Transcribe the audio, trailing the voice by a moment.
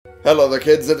Hello there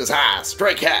kids, it is I,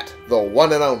 Stray Cat, the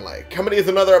one and only, coming with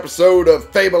another episode of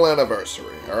Fable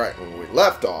Anniversary. Alright, when we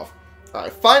left off, I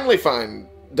finally find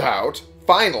out,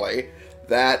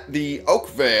 that the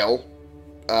Oakvale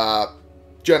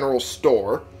general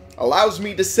store allows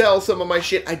me to sell some of my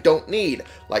shit I don't need,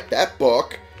 like that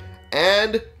book,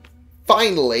 and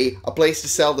finally, a place to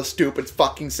sell the stupid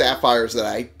fucking sapphires that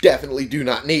I definitely do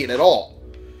not need at all.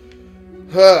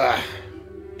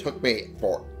 Took me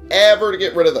forever to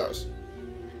get rid of those.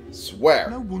 Swear.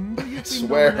 No wonder you've been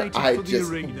Swear nominated I for the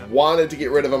just arena. wanted to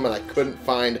get rid of them and I couldn't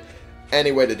find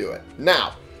any way to do it.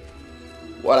 Now,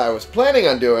 what I was planning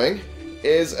on doing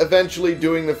is eventually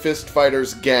doing the Fist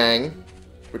Fighters gang,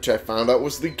 which I found out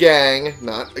was the gang,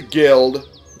 not a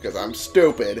guild, because I'm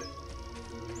stupid.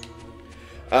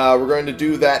 We're going to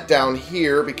do that down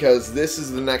here because this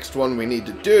is the next one we need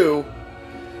to do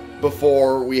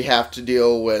before we have to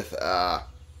deal with,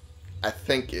 I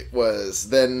think it was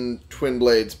then Twin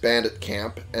Blades Bandit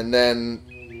Camp, and then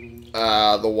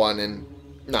the one in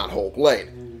not Whole Blade.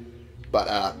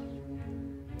 But,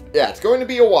 yeah, it's going to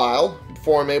be a while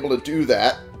before I'm able to do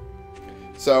that.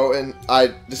 So, and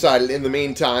I decided in the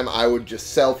meantime I would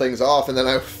just sell things off, and then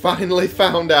I finally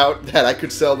found out that I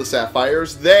could sell the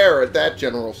sapphires there at that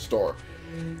general store.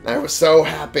 And I was so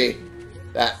happy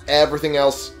that everything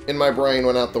else in my brain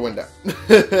went out the window.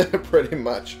 Pretty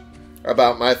much.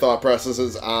 About my thought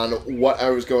processes on what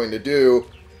I was going to do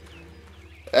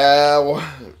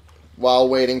while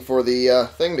waiting for the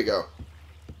thing to go.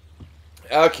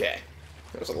 Okay.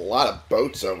 There's a lot of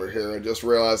boats over here. I just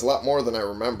realized a lot more than I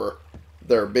remember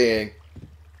there being.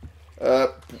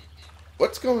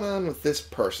 What's going on with this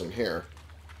person here?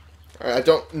 I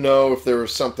don't know if there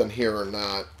was something here or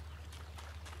not.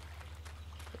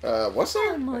 What's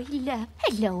that?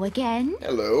 Hello again.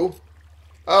 Hello.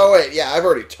 Oh, wait, yeah, I've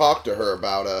already talked to her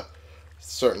about a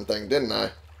certain thing, didn't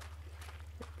I?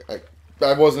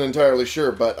 I wasn't entirely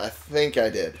sure, but I think I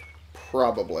did.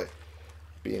 Probably.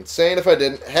 Be insane if I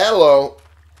didn't. Hello.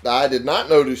 I did not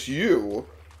notice you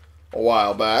a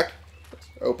while back. Let's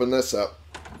open this up.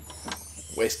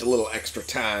 Waste a little extra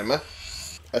time.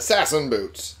 Assassin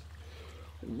boots.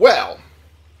 Well,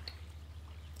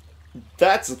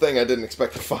 that's the thing I didn't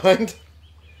expect to find.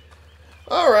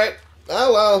 Alright.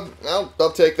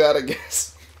 I'll take that, I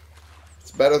guess.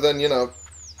 It's better than, you know,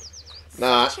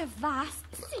 not.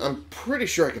 I'm pretty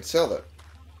sure I can sell that.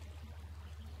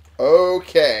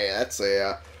 Okay, that's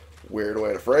a weird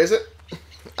way to phrase it.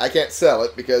 I can't sell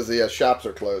it because the shops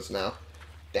are closed now.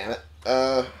 Damn it.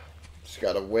 Just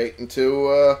gotta wait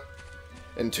until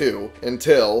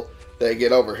they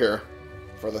get over here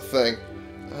for the thing.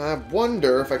 I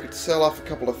wonder if I could sell off a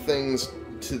couple of things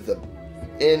to the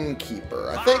innkeeper.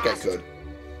 I think I could.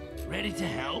 Ready to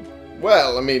help?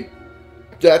 Well, I mean,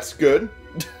 that's good.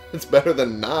 It's better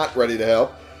than not ready to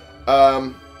help.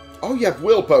 Oh, you have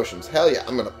will potions. Hell yeah,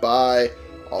 I'm gonna buy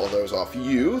all of those off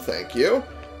you. Thank you.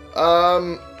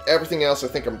 Everything else, I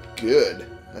think I'm good.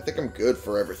 I think I'm good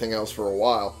for everything else for a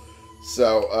while.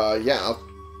 So, yeah, I'll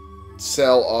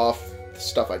sell off the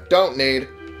stuff I don't need,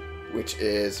 which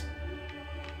is...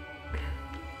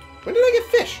 When did I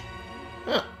get fish?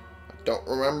 Huh. Don't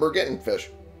remember getting fish.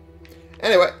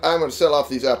 Anyway, I'm going to sell off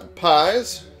these apple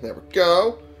pies. There we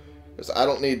go. Because I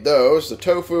don't need those. The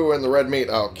tofu and the red meat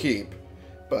I'll keep.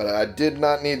 But I did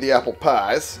not need the apple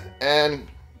pies. And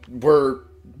we're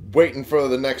waiting for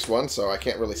the next one, so I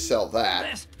can't really sell that.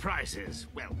 Best prices.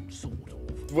 Well, sort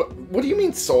of. What do you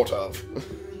mean, sort of?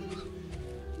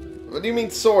 What do you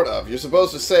mean, sort of? You're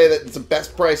supposed to say that it's the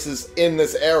best prices in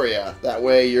this area. That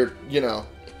way you're, you know,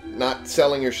 not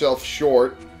selling yourself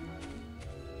short.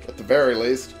 At the very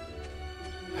least.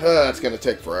 It's going to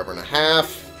take forever and a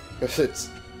half. Because it's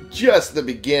just the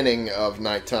beginning of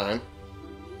nighttime.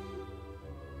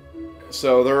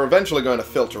 So they're eventually going to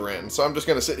filter in. So I'm just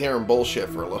going to sit here and bullshit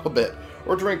for a little bit.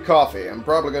 Or drink coffee. I'm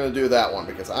probably going to do that one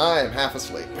because I am half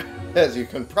asleep. As you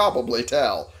can probably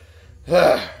tell.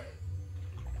 But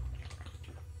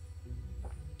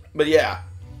yeah.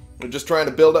 We're just trying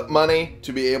to build up money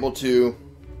to be able to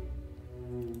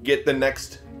get the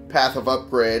next path of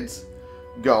upgrades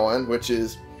going, which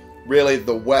is really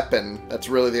the weapon. That's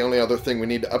really the only other thing we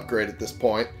need to upgrade at this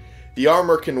point. The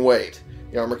armor can wait.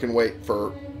 The armor can wait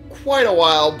for quite a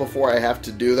while before I have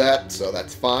to do that, so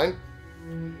that's fine.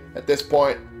 At this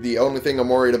point, the only thing I'm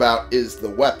worried about is the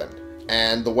weapon.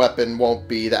 And the weapon won't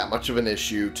be that much of an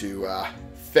issue to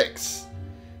fix.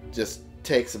 Just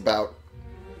takes about,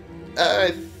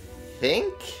 I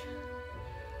think,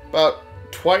 about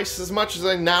twice as much as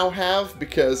I now have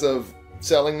because of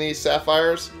selling these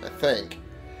sapphires, I think.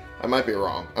 I might be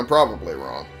wrong. I'm probably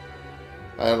wrong.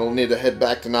 I'll need to head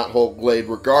back to Knothole Glade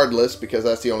regardless, because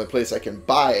that's the only place I can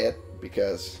buy it,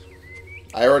 because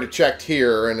I already checked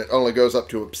here, and it only goes up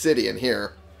to Obsidian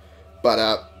here.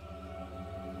 But,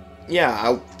 yeah,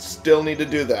 I'll still need to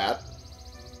do that.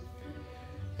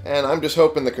 And I'm just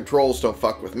hoping the controls don't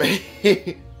fuck with me.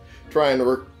 Trying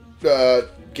to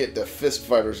get the Fist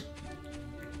Fighters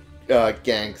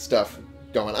gang stuff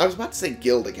going. I was about to say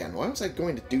guild again. Why was I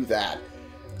going to do that?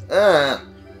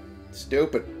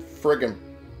 Stupid friggin'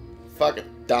 fucking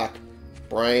duck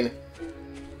brain.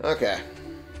 Okay.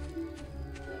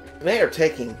 They are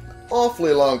taking an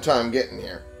awfully long time getting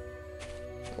here.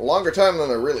 A longer time than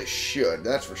they really should,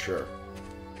 that's for sure.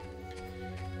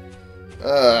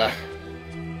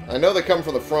 I know they come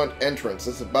from the front entrance.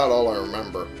 That's about all I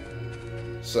remember.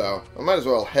 So, I might as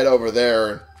well head over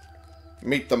there and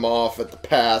meet them off at the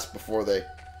pass before they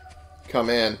come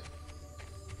in.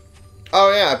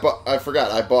 Oh yeah, I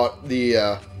forgot. I bought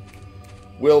the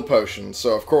will potion,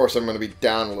 so of course I'm going to be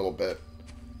down a little bit.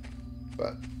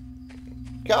 But,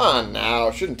 come on now.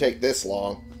 It shouldn't take this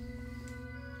long.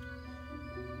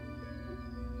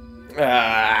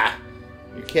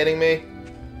 You kidding me?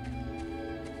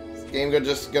 Is the game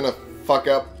just gonna fuck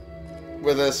up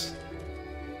with this?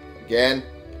 Again?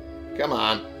 Come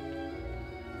on.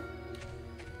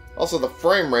 Also, the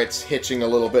frame rate's hitching a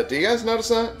little bit. Do you guys notice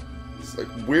that? It's like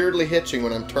weirdly hitching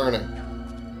when I'm turning.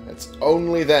 It's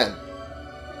only then.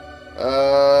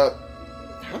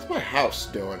 How's my house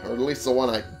doing? Or at least the one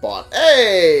I bought.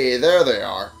 Hey! There they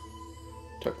are.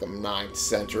 Took them 9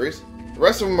 centuries. The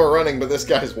rest of them are running, but this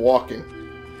guy's walking.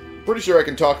 Pretty sure I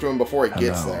can talk to him before he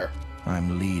gets there.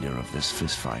 I'm leader of this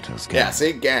fistfighters gang. Yeah,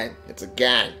 see? Gang. It's a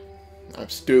gang. I'm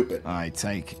stupid. I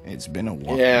take it's been a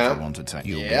while. Yeah. If I want to take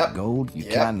your bit gold, you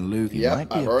can loot. You might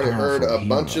be I've already heard a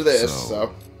bunch of this,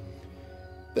 so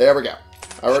there we go.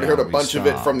 I already heard a we bunch of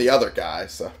it start? from the other guy,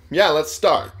 so yeah, let's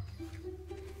start.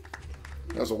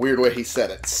 That was a weird way he said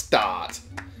it. Start.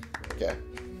 Okay.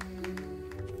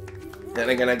 Then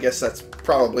again, I guess that's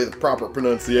probably the proper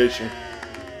pronunciation.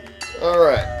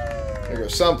 Alright. There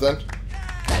goes something.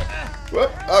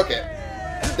 Whoop. Okay.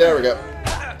 There we go.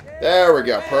 There we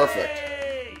go. Perfect.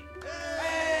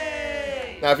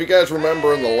 Now, if you guys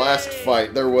remember in the last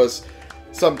fight, there was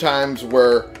some times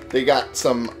where they got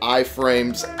some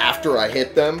iframes after I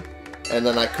hit them, and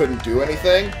then I couldn't do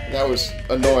anything. That was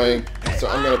annoying, so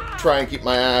I'm going to try and keep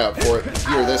my eye out for it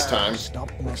here this time.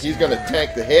 He's going to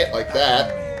tank the hit like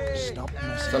that.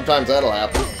 Sometimes that'll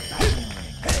happen.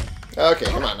 Okay,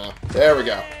 come on now. There we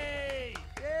go.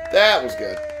 That was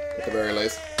good, at the very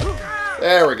least.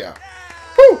 There we go.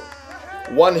 Whew!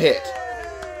 1 hit.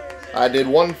 I did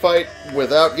 1 fight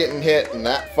without getting hit, and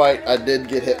that fight I did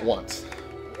get hit once.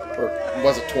 Or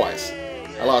was it twice?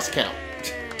 I lost count.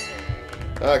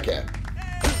 Okay.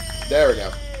 There we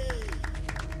go.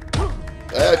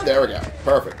 There we go.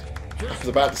 Perfect. I was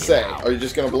about to say, are you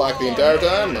just going to block the entire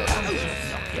time? Or?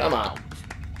 Come on.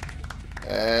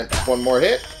 And 1 more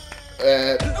hit.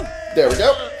 And there we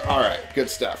go. Alright, good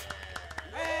stuff.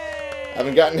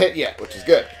 Haven't gotten hit yet, which is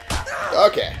good.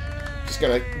 Okay. Just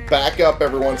gonna back up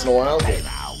every once in a while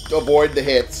to avoid the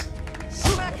hits.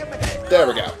 There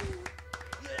we go.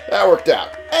 That worked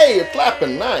out. Hey, you're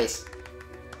clapping. Nice.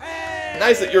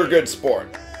 Nice that you're a good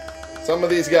sport. Some of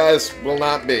these guys will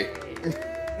not be.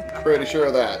 Pretty sure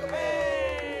of that.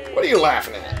 What are you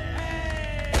laughing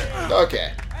at?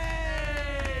 Okay.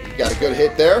 You got a good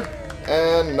hit there.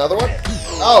 And another one.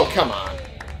 Oh, come on.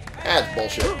 That's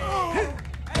bullshit.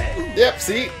 Yep,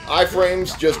 see?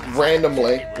 Iframes just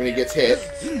randomly when he gets hit.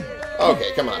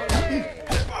 Okay, come on.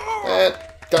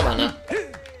 Come on now.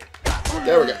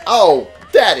 There we go. Oh,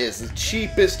 that is the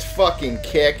cheapest fucking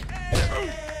kick.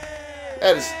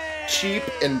 That is cheap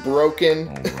and broken.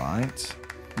 Alright.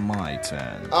 My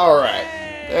turn. Alright.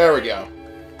 There we go.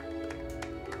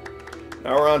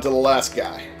 Now we're on to the last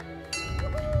guy.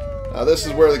 Now this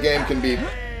is where the game can be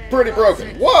pretty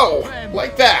broken. Whoa!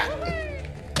 Like that!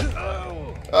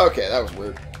 Okay, that was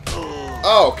weird.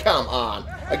 Oh, come on.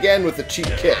 Again with the cheap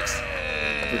kicks.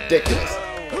 Ridiculous.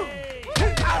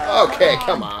 Okay,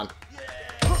 come on.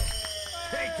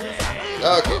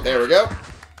 Okay, there we go.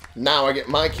 Now I get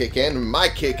my kick in, and my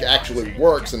kick actually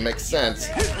works and makes sense.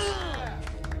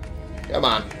 Come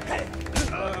on.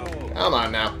 Come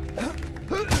on now.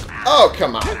 Oh,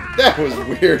 come on. That was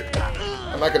weird.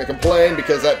 I'm not going to complain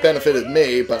because that benefited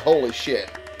me, but holy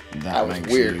shit. That was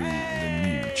makes weird. you the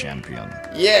new champion.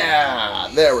 Yeah,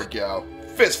 there we go.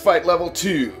 Fist fight level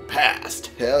 2 passed.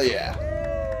 Hell yeah.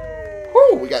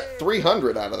 Whew, we got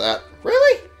 300 out of that.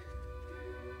 Really?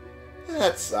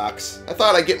 That sucks. I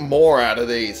thought I'd get more out of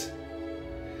these.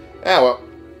 Ah, well.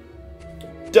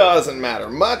 Doesn't matter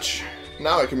much.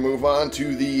 Now I can move on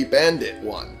to the bandit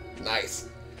one. Nice.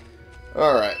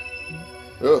 Alright.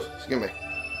 Oh, excuse me.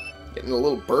 Getting a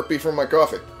little burpy from my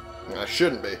coffee. I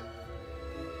shouldn't be.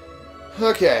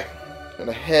 Okay.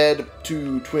 Gonna head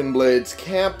to Twin Blade's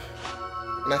camp.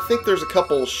 And I think there's a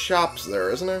couple shops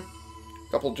there, isn't there?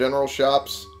 A couple general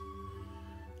shops.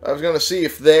 I was gonna see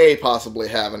if they possibly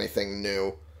have anything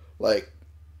new. Like,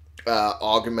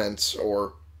 augments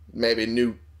or maybe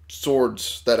new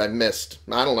swords that I missed.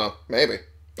 I don't know. Maybe.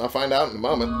 I'll find out in a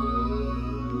moment.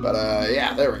 But,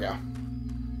 yeah, there we go.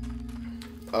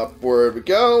 Upward we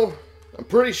go. I'm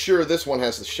pretty sure this one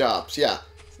has the shops. Yeah.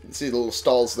 You can see the little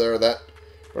stalls there. That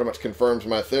pretty much confirms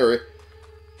my theory.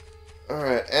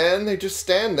 Alright, and they just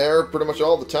stand there pretty much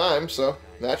all the time, so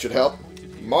that should help.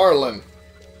 Marlin.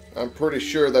 I'm pretty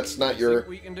sure that's not your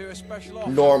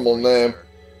normal name.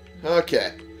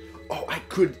 Okay. Oh, I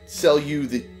could sell you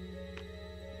the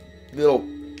little,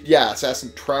 yeah,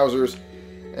 assassin trousers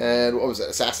and what was it?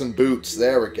 Assassin boots.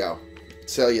 There we go.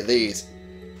 Sell you these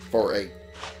for a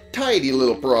tidy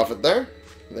little profit there.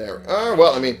 There.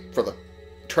 Well, I mean, for the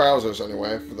trousers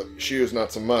anyway. For the shoes,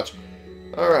 not so much.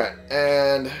 Alright,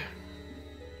 and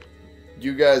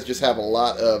you guys just have a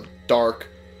lot of dark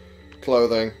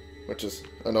clothing, which is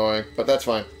annoying, but that's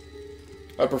fine.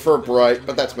 I prefer bright,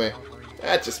 but that's me.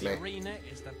 That's just me.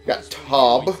 Got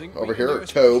Tob over here, or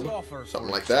Tobe,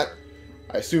 something like that.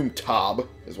 I assume Tob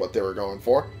is what they were going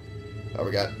for.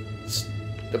 We got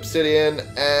Obsidian,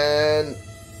 and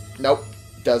nope,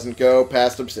 doesn't go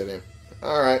past Obsidian.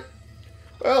 Alright.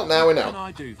 Well, now we know.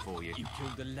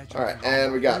 Alright,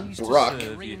 and we got Bruck.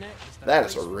 That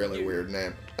is a really weird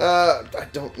name. I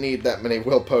don't need that many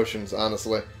will potions,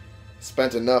 honestly.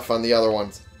 Spent enough on the other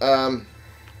ones.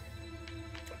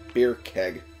 Beer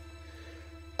keg.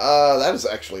 That is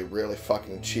actually really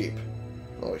fucking cheap.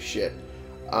 Holy shit.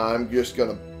 I'm just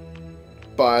gonna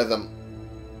buy them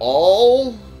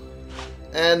all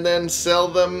and then sell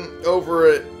them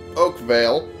over at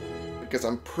Oakvale, because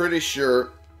I'm pretty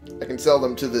sure I can sell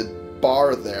them to the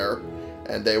bar there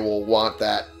and they will want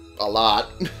that a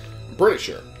lot. I'm pretty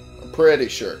sure. I'm pretty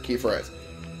sure. Key phrase.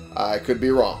 I could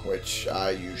be wrong, which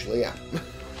I usually am.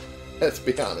 Let's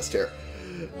be honest here.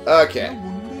 Okay.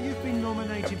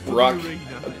 Bruck.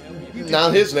 Now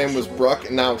his name was Bruck,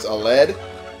 and now it's Aled.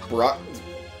 Bruck.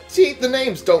 See, the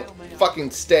names don't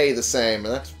fucking stay the same,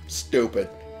 and that's stupid.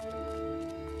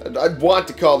 I'd want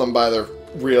to call them by their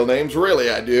real names, really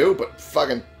I do, but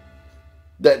fucking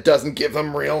that doesn't give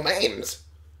them real names.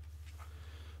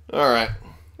 Alright.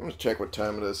 I'm gonna check what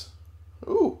time it is.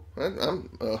 Ooh,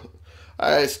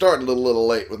 I started a little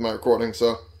late with my recording,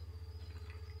 so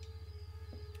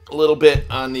a little bit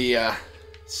on the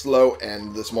slow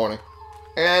end this morning.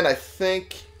 And I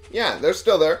think, yeah, they're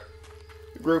still there.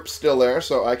 The group's still there,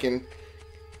 so I can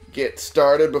get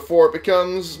started before it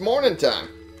becomes morning time.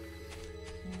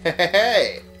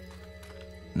 Hey!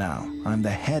 Now, I'm the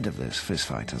head of this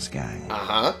fistfighters gang.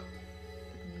 Uh-huh.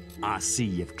 I see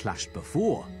you've clashed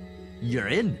before. You're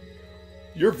in.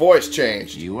 Your voice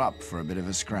changed. You up for a bit of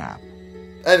a scrap?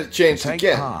 And it changed Take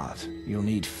again. part. You'll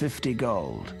need 50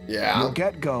 gold. Yeah. You'll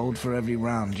get gold for every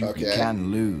round you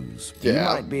can lose. Yeah.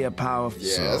 You might be a powerful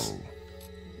soul.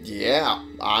 Yeah,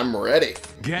 I'm ready.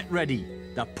 Get ready.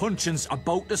 The punching's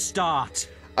about to start.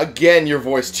 Again, your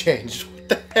voice changed. What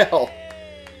the hell?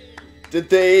 Did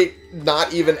they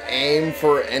not even aim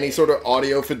for any sort of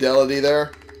audio fidelity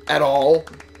there? At all?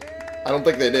 I don't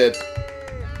think they did.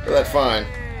 But that's fine.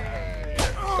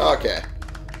 Okay.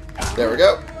 There we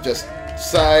go. Just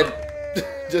side...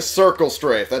 just circle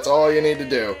strafe. That's all you need to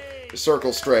do. Just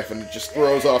circle strafe, and it just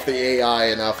throws off the AI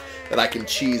enough that I can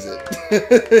cheese it.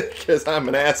 Because I'm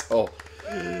an asshole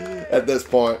at this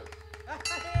point.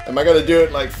 Am I going to do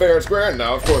it like fair and square?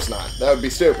 No, of course not. That would be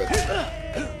stupid.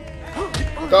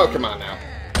 Oh, come on now.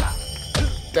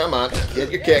 Come on.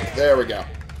 Get your kick. There we go.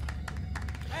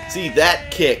 See, that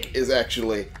kick is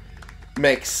actually...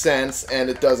 makes sense, and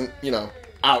it doesn't, you know,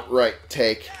 outright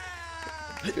take...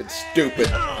 good stupid...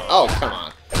 oh, come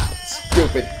on.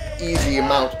 Stupid, easy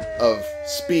amount of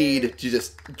speed to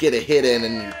just get a hit in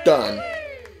and you're done.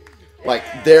 Like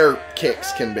their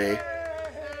kicks can be.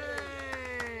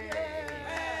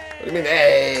 What do you mean,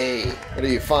 hey? What are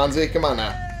you, Fonzie? Come on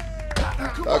now.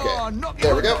 Okay,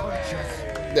 there we go.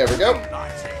 There we go.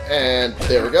 And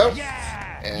there we go.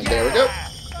 And there we go.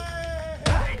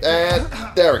 And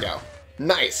there we go.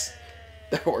 Nice.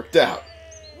 That worked out.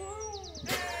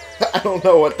 I don't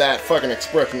know what that fucking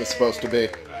expression is supposed to be.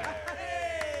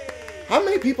 How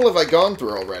many people have I gone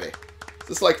through already? Is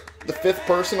this like the 5th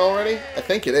person already? I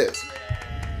think it is.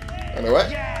 Anyway,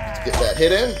 let's get that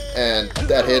hit in, and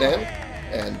that hit in,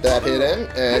 and that hit in,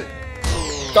 and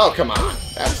Oh, come on.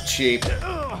 That's cheap.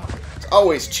 It's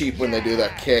always cheap when they do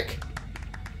that kick.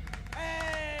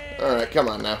 Alright, come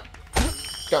on now.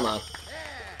 Come on.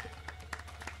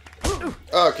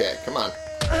 Okay, come on.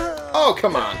 Oh,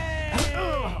 come on.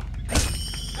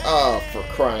 Oh, for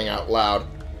crying out loud.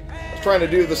 I was trying to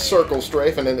do the circle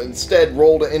strafe and it instead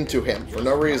rolled into him for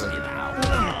no reason.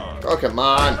 Oh, come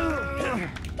on.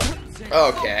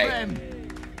 Okay.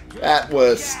 That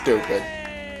was stupid.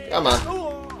 Come on.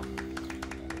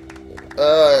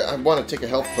 I want to take a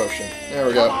health potion. There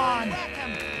we go.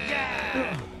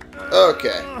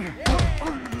 Okay.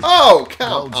 Oh,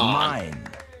 come Gold's on. mine.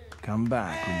 Come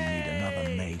back when you need another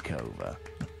makeover.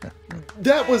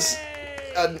 That was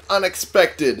an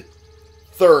unexpected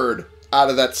third out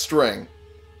of that string.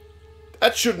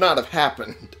 That should not have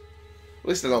happened. At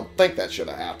least I don't think that should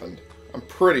have happened. I'm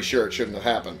pretty sure it shouldn't have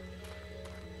happened.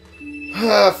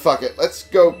 Fuck it. Let's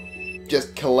go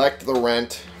just collect the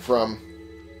rent from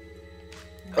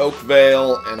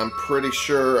Oakvale, and I'm pretty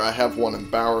sure I have one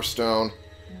in Bowerstone,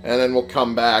 and then we'll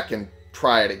come back and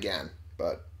try it again.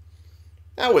 But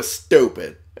that was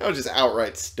stupid. That was just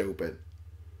outright stupid.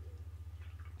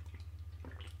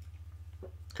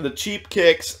 The cheap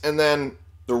kicks, and then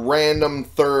the random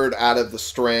third out of the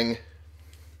string.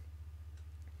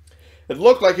 It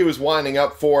looked like he was winding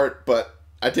up for it, but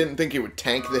I didn't think he would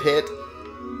tank the hit.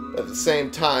 At the same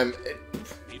time,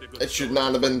 it should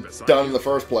not have been done in the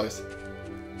first place.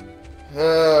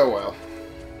 Oh, well.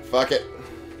 Fuck it.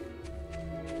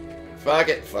 Fuck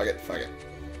it, fuck it, fuck it.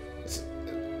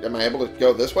 Am I able to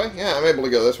go this way? Yeah, I'm able to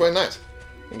go this way. Nice.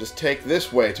 And just take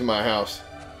this way to my house.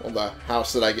 Well, the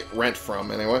house that I get rent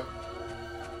from, anyway.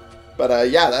 But,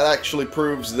 yeah, that actually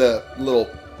proves the little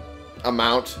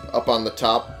amount up on the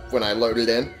top when I load it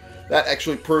in. That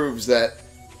actually proves that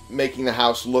making the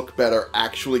house look better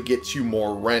actually gets you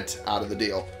more rent out of the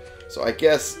deal. So I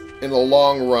guess in the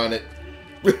long run, it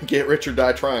get rich or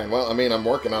die trying. Well, I mean, I'm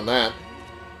working on that.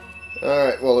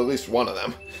 Alright, well, at least one of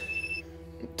them.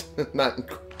 Not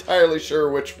entirely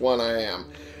sure which one I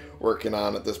am working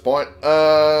on at this point.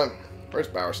 Where's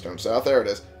Bowerstone South? There it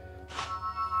is.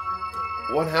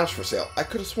 One house for sale. I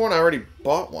could have sworn I already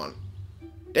bought one.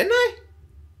 Didn't I?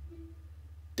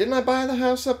 Didn't I buy the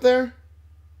house up there?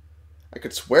 I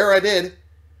could swear I did.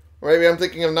 Or maybe I'm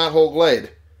thinking of Knothole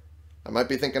Glade. I might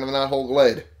be thinking of Knothole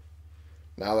Glade.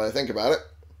 Now that I think about it.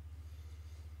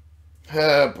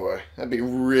 Oh boy, that'd be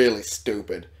really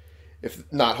stupid if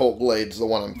Knothole Glade's the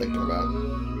one I'm thinking about.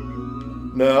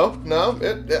 No,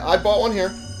 I bought one here.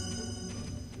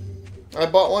 I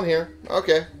bought one here.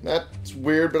 Okay, that's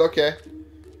weird, but okay.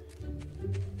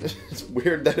 It's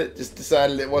weird that it just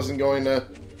decided it wasn't going to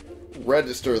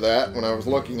register that when I was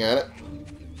looking at it.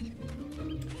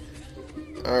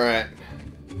 Alright.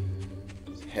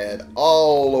 Head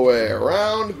all the way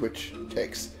around, which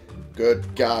takes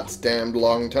good goddamn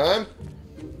long time.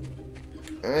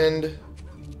 And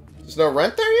there's no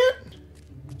rent there yet?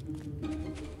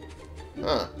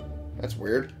 Huh. That's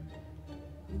weird.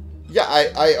 Yeah,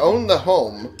 I own the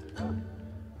home. I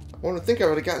want to think I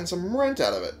would have gotten some rent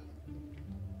out of it.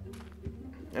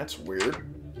 That's weird.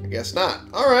 I guess not.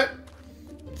 Alright.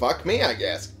 Fuck me, I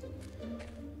guess.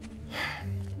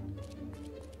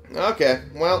 Okay,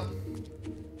 well.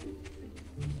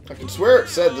 I can swear it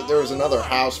said that there was another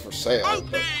house for sale,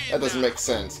 but that doesn't make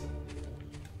sense.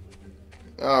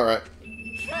 Alright.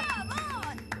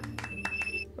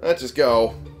 Let's just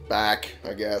go back,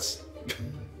 I guess.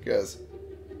 Because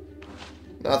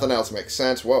nothing else makes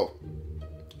sense. Whoa.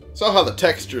 Saw how the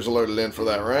textures loaded in for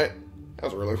that, right? That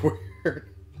was really weird.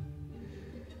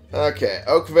 Okay,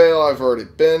 Oakvale I've already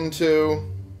been to.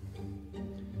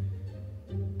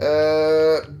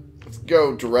 Let's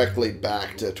go directly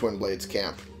back to Twin Blades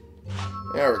Camp.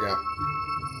 There we go.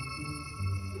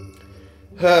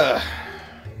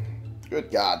 Good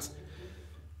gods.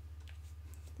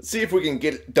 Let's see if we can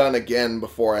get it done again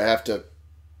before I have to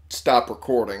stop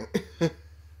recording.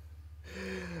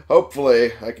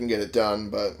 Hopefully I can get it done,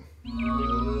 but...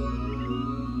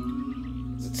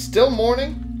 Is it still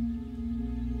morning?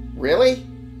 Really?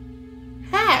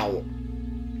 How?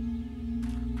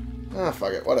 Ah,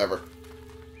 fuck it. Whatever.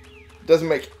 It doesn't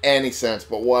make any sense,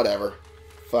 but whatever.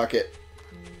 Fuck it.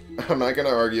 I'm not gonna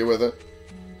argue with it.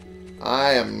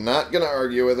 I am not gonna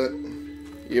argue with it.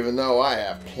 Even though I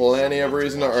have plenty of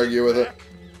reason to argue with it.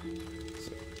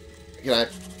 Can I...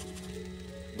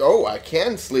 Oh, I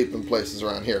can sleep in places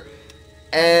around here.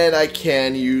 And I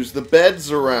can use the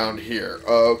beds around here.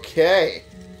 Okay.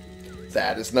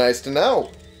 That is nice to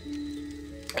know.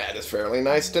 That is fairly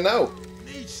nice to know.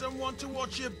 Need someone to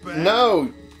watch your back?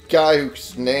 No, guy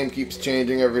whose name keeps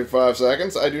changing every 5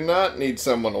 seconds. I do not need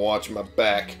someone to watch my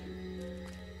back.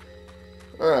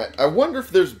 Alright, I wonder if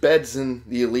there's beds in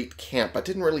the elite camp. I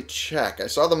didn't really check. I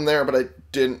saw them there, but I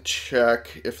didn't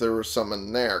check if there was some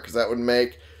in there, because that would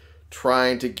make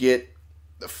trying to get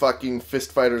the fucking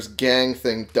Fist Fighters gang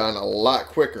thing done a lot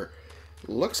quicker.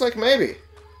 Looks like maybe.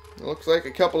 It looks like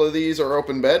a couple of these are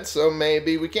open beds, so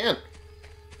maybe we can.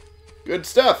 Good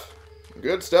stuff.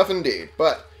 Good stuff indeed.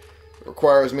 But it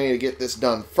requires me to get this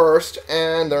done first,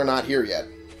 and they're not here yet.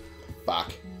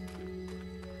 Fuck.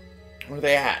 Where are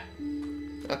they at?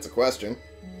 That's a question.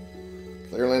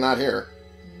 Clearly not here.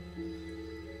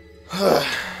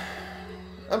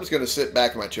 I'm just going to sit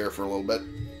back in my chair for a little bit,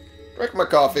 drink my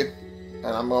coffee, and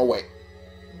I'm going to wait.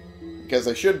 Because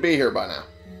they should be here by now.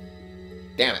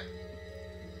 Damn it.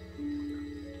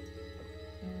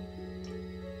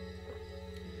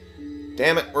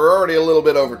 Damn it, we're already a little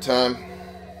bit over time.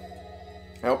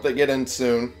 I hope they get in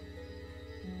soon.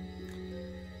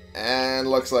 And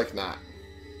looks like not.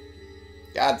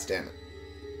 God damn it.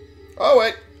 Oh,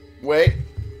 wait. Wait.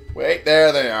 Wait,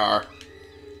 there they are.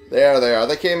 There they are.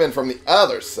 They came in from the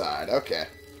other side. Okay.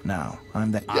 Now,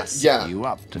 I'm the... I set yeah. you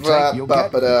up. To take your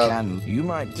get, you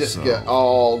might just get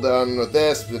all done with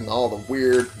this and all the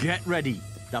weird Get ready.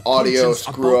 The audio potion's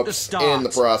about to screw-ups start. in the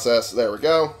process. There we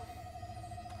go.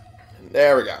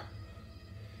 There we go.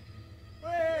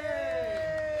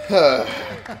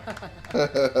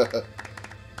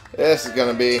 This is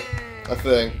gonna be a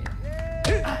thing.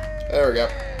 There we go.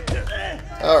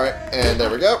 Alright, and there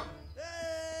we go.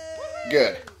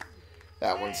 Good.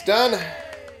 That one's done.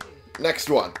 Next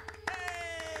one.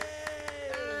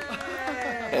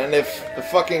 And if the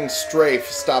fucking strafe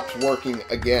stops working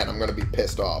again, I'm gonna be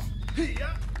pissed off.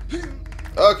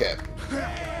 Okay.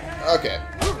 Okay.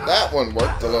 That one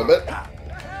worked a little bit.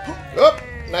 Oh,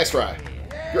 nice try.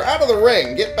 You're out of the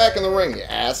ring. Get back in the ring, you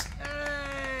ass.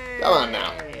 Come on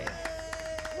now.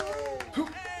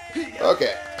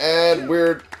 Okay, and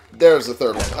weird. There's the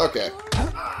third one. Okay.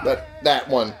 Let that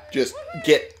one just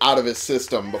get out of his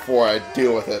system before I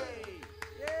deal with it.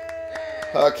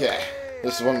 Okay.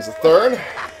 This one's the third.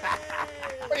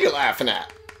 What are you laughing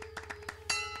at?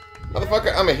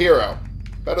 Motherfucker, I'm a hero.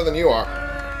 Better than you are.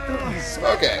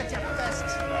 Okay.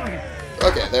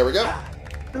 Okay, there we go.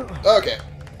 Okay.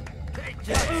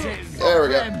 There we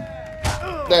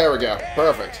go. There we go.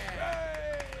 Perfect.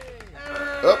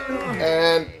 Oh,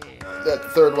 and let the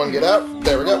third one get out.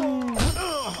 There we go.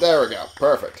 There we go.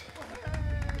 Perfect.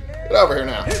 Get over here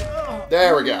now.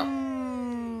 There we go.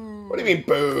 What do you mean,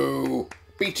 boo?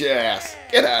 Beat your ass.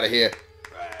 Get out of here.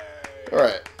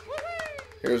 Alright.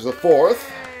 Here's the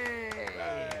fourth.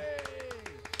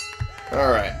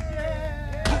 Alright.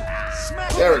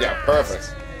 There we go.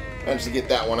 Perfect. Managed to get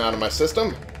that one out of my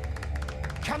system.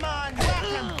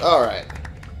 Alright.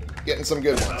 Getting some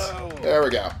good ones. There we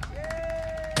go.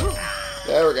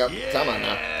 There we go. Come on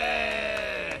now.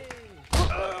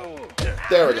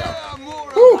 There we go.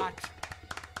 Woo!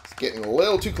 It's getting a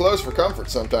little too close for comfort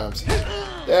sometimes.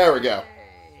 There we go.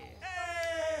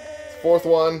 Fourth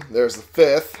one. There's the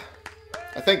fifth.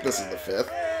 I think this is the fifth.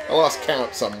 I lost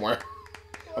count somewhere.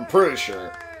 I'm pretty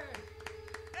sure.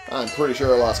 I'm pretty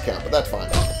sure I lost count, but that's fine.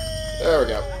 There we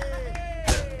go.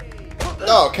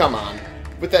 Oh, come on.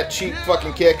 With that cheap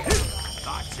fucking kick.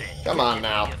 Come on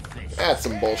now. That's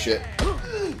some bullshit. Come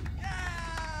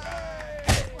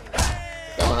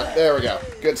on. There we go.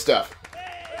 Good stuff.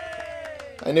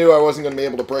 I knew I wasn't going to be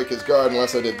able to break his guard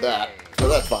unless I did that. So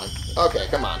that's fine. Okay,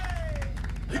 come on.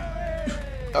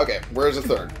 Okay, where's the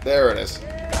third? There it is.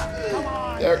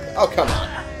 There. Oh, come on.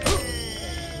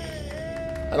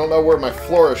 I don't know where my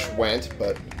flourish went,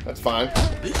 but that's fine.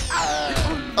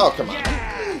 Oh, come on.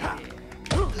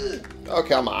 Oh,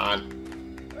 come on.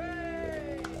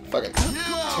 Fucking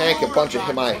tank a bunch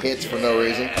of my hits for no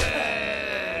reason.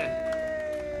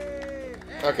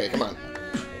 Okay, come on.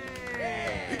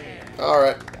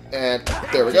 Alright, and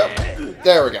there we go.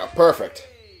 There we go. Perfect.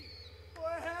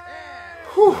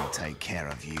 Whew. I'll take care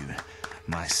of you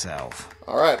myself.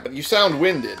 Alright, but you sound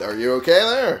winded. Are you okay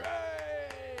there?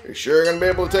 Are you sure you're going to be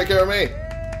able to take care of me?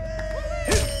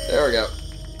 There we go.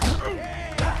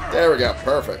 There we go.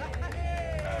 Perfect.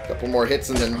 Couple more hits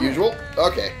than usual.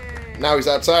 Okay. Now he's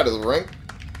outside of the ring.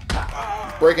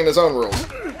 Breaking his own rules.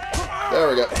 There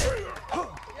we go.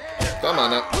 Come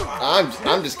on now.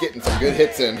 I'm just getting some good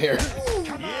hits in here.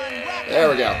 There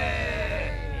we go.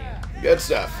 Good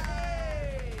stuff.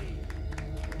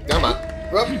 Come on.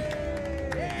 Whoop.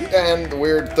 And the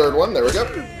weird third one. There we go.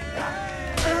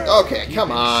 Okay,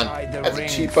 come on. That's a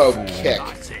cheapo kick.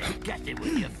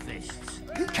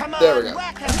 There we go.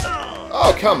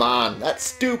 Oh, come on. That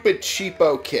stupid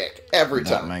cheapo kick. Every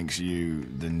time. That makes you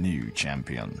the new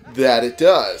champion. That it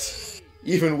does.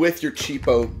 even with your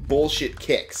cheapo bullshit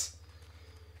kicks.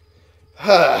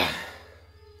 Alrighty.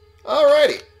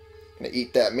 Gonna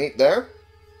eat that meat there.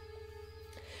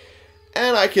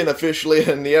 And I can officially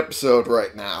end the episode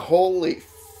right now. Holy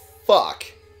fuck.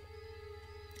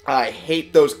 I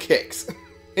hate those kicks.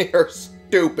 They are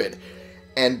stupid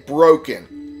and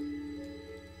broken.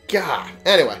 God.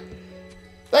 Anyway.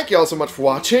 Thank you all so much for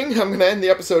watching. I'm going to end the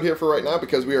episode here for right now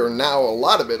because we are now a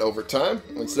lot of it over time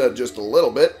instead of just a little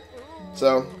bit.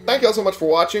 So, thank you all so much for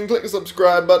watching. Click the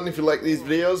subscribe button if you like these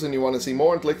videos and you want to see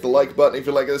more, and click the like button if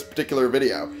you like this particular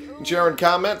video. And share and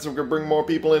comment so we can bring more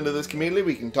people into this community.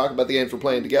 We can talk about the games we're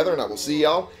playing together, and I will see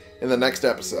y'all in the next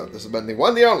episode. This has been the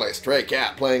one, the only Stray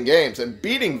Cat playing games and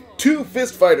beating 2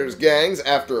 fist fighters gangs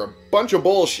after a bunch of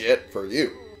bullshit for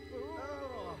you.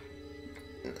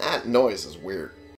 That noise is weird.